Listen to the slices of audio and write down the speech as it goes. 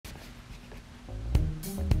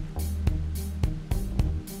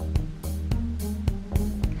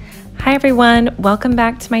Hi everyone, welcome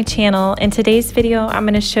back to my channel. In today's video, I'm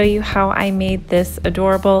going to show you how I made this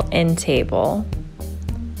adorable end table.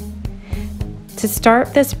 To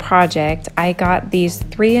start this project, I got these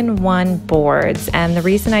 3-in-1 boards, and the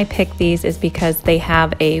reason I picked these is because they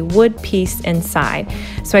have a wood piece inside.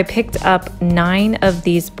 So I picked up 9 of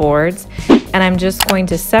these boards, and I'm just going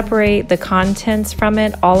to separate the contents from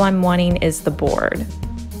it. All I'm wanting is the board.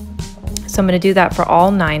 So I'm going to do that for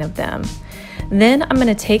all 9 of them. Then I'm going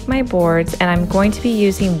to take my boards and I'm going to be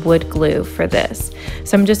using wood glue for this.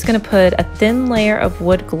 So I'm just going to put a thin layer of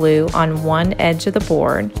wood glue on one edge of the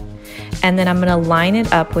board, and then I'm going to line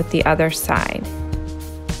it up with the other side.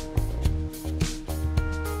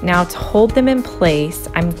 Now to hold them in place,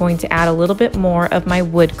 I'm going to add a little bit more of my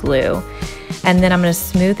wood glue, and then I'm going to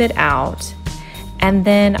smooth it out. And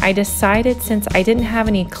then I decided, since I didn't have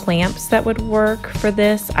any clamps that would work for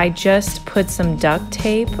this, I just put some duct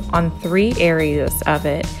tape on 3 areas of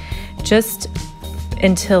it, just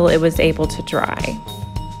until it was able to dry.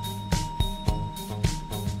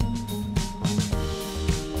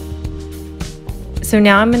 So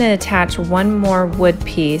now I'm going to attach one more wood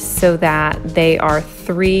piece so that they are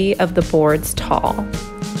 3 of the boards tall.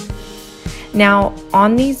 Now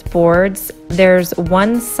on these boards, there's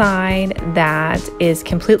one side that is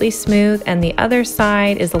completely smooth and the other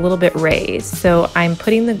side is a little bit raised. So I'm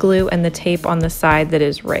putting the glue and the tape on the side that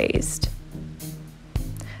is raised.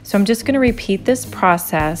 So I'm just going to repeat this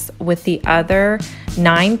process with the other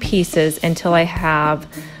 9 pieces until I have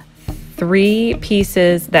 3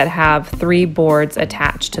 pieces that have 3 boards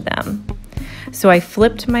attached to them. So I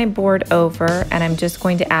flipped my board over and I'm just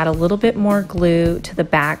going to add a little bit more glue to the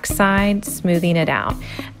back side, smoothing it out.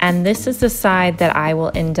 And this is the side that I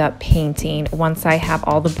will end up painting once I have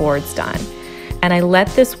all the boards done. And I let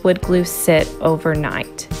this wood glue sit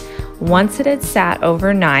overnight. Once it had sat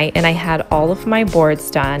overnight and I had all of my boards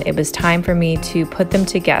done, it was time for me to put them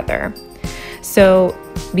together. So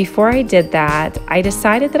before I did that, I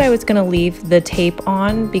decided that I was going to leave the tape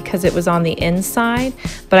on because it was on the inside,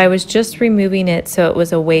 but I was just removing it so it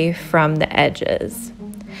was away from the edges.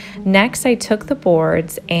 Next, I took the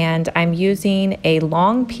boards and I'm using a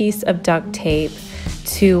long piece of duct tape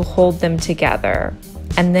to hold them together.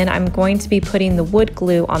 And then I'm going to be putting the wood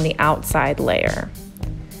glue on the outside layer.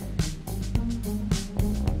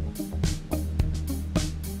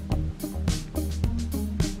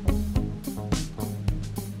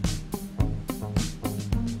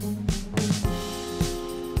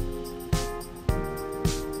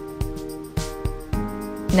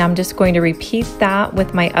 Now I'm just going to repeat that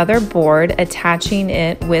with my other board, attaching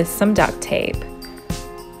it with some duct tape.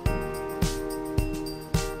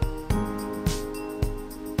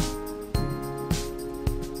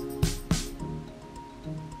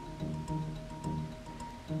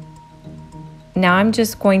 Now I'm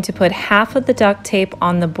just going to put half of the duct tape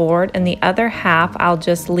on the board and the other half I'll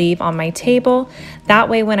just leave on my table. That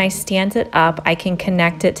way when I stand it up, I can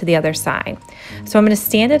connect it to the other side. So I'm going to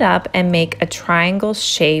stand it up and make a triangle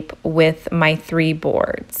shape with my 3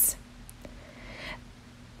 boards.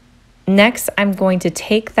 Next, I'm going to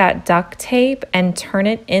take that duct tape and turn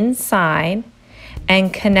it inside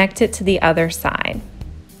and connect it to the other side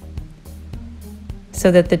so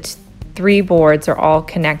that the 3 boards are all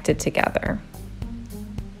connected together.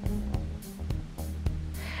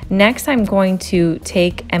 Next, I'm going to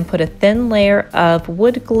take and put a thin layer of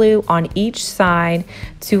wood glue on each side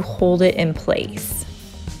to hold it in place.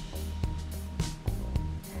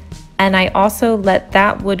 And I also let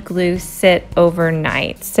that wood glue sit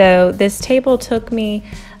overnight. So this table took me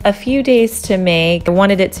a few days to make. I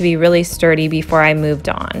wanted it to be really sturdy before I moved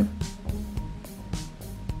on.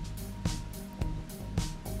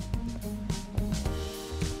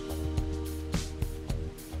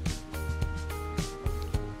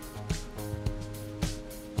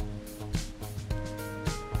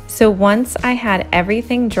 So once I had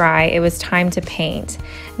everything dry, it was time to paint.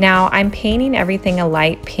 Now I'm painting everything a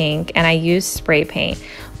light pink and I used spray paint.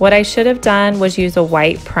 What I should have done was use a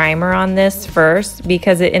white primer on this first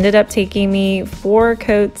because it ended up taking me 4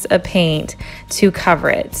 coats of paint to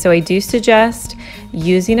cover it. So I do suggest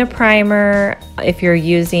using a primer if you're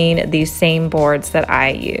using these same boards that I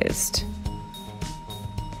used.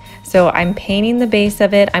 So I'm painting the base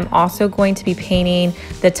of it. I'm also going to be painting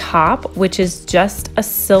the top, which is just a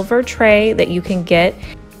silver tray that you can get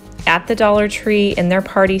at the Dollar Tree in their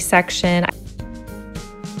party section.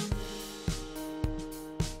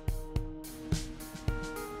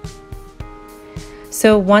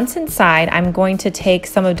 So once inside, I'm going to take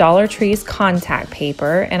some of Dollar Tree's contact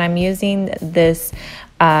paper and I'm using this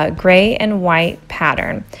gray and white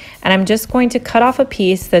pattern. And I'm just going to cut off a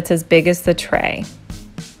piece that's as big as the tray.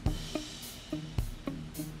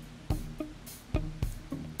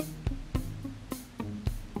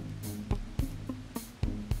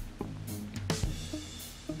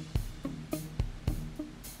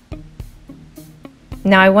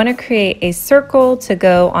 Now I want to create a circle to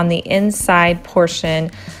go on the inside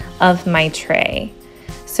portion of my tray.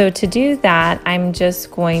 So to do that, I'm just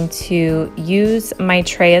going to use my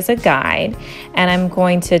tray as a guide, and I'm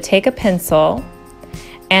going to take a pencil,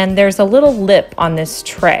 and there's a little lip on this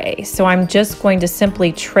tray. So I'm just going to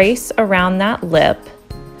simply trace around that lip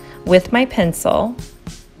with my pencil.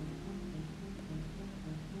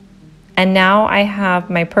 And now I have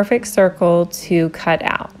my perfect circle to cut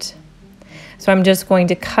out. So I'm just going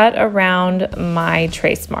to cut around my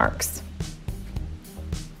trace marks.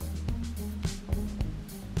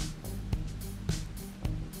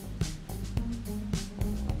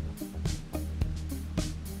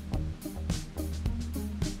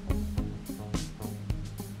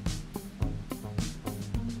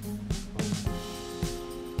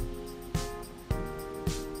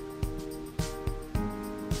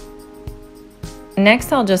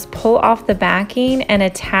 Next, I'll just pull off the backing and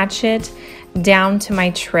attach it down to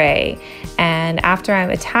my tray. And after I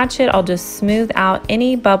attach it, I'll just smooth out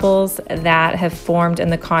any bubbles that have formed in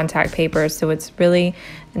the contact paper so it's really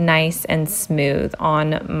nice and smooth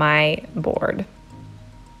on my board.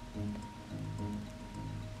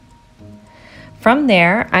 From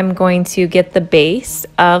there, I'm going to get the base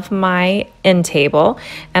of my end table,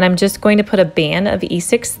 and I'm just going to put a band of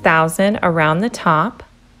E6000 around the top.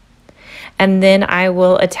 And then I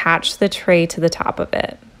will attach the tray to the top of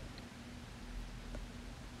it.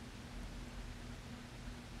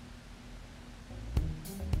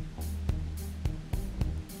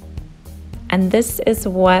 And this is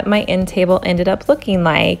what my end table ended up looking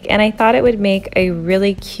like. And I thought it would make a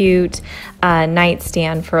really cute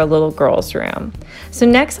nightstand for a little girl's room. So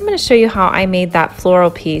next I'm going to show you how I made that floral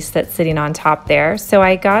piece that's sitting on top there. So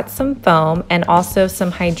I got some foam and also some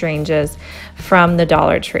hydrangeas from the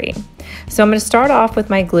Dollar Tree. So I'm going to start off with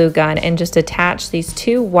my glue gun and just attach these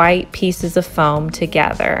two white pieces of foam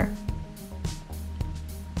together.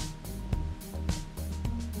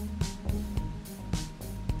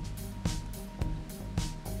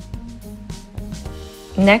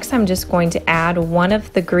 Next, I'm just going to add one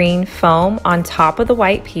of the green foam on top of the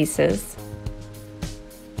white pieces.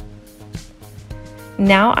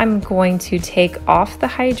 Now I'm going to take off the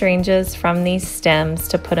hydrangeas from these stems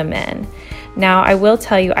to put them in. Now I will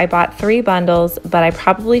tell you I bought 3 bundles, but I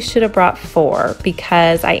probably should have brought 4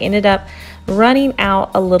 because I ended up running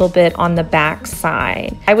out a little bit on the back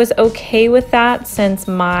side. I was okay with that since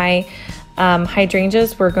my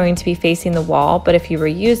hydrangeas were going to be facing the wall, but if you were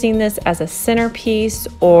using this as a centerpiece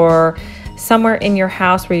or somewhere in your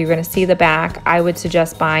house where you're going to see the back, I would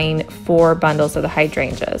suggest buying 4 bundles of the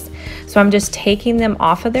hydrangeas. So I'm just taking them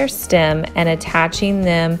off of their stem and attaching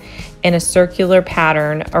them in a circular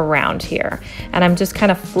pattern around here. And I'm just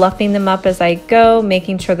kind of fluffing them up as I go,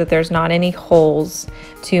 making sure that there's not any holes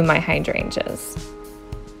to my hydrangeas.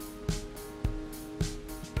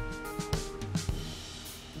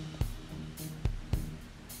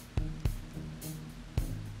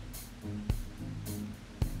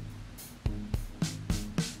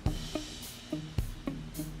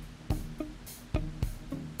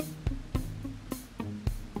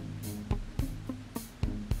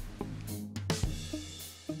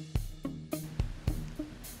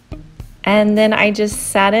 And then I just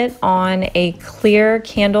set it on a clear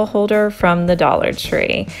candle holder from the Dollar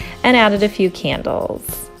Tree and added a few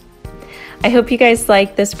candles. I hope you guys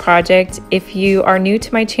like this project. If you are new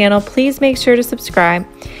to my channel, please make sure to subscribe,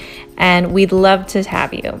 and we'd love to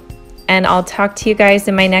have you. And I'll talk to you guys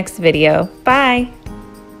in my next video. Bye!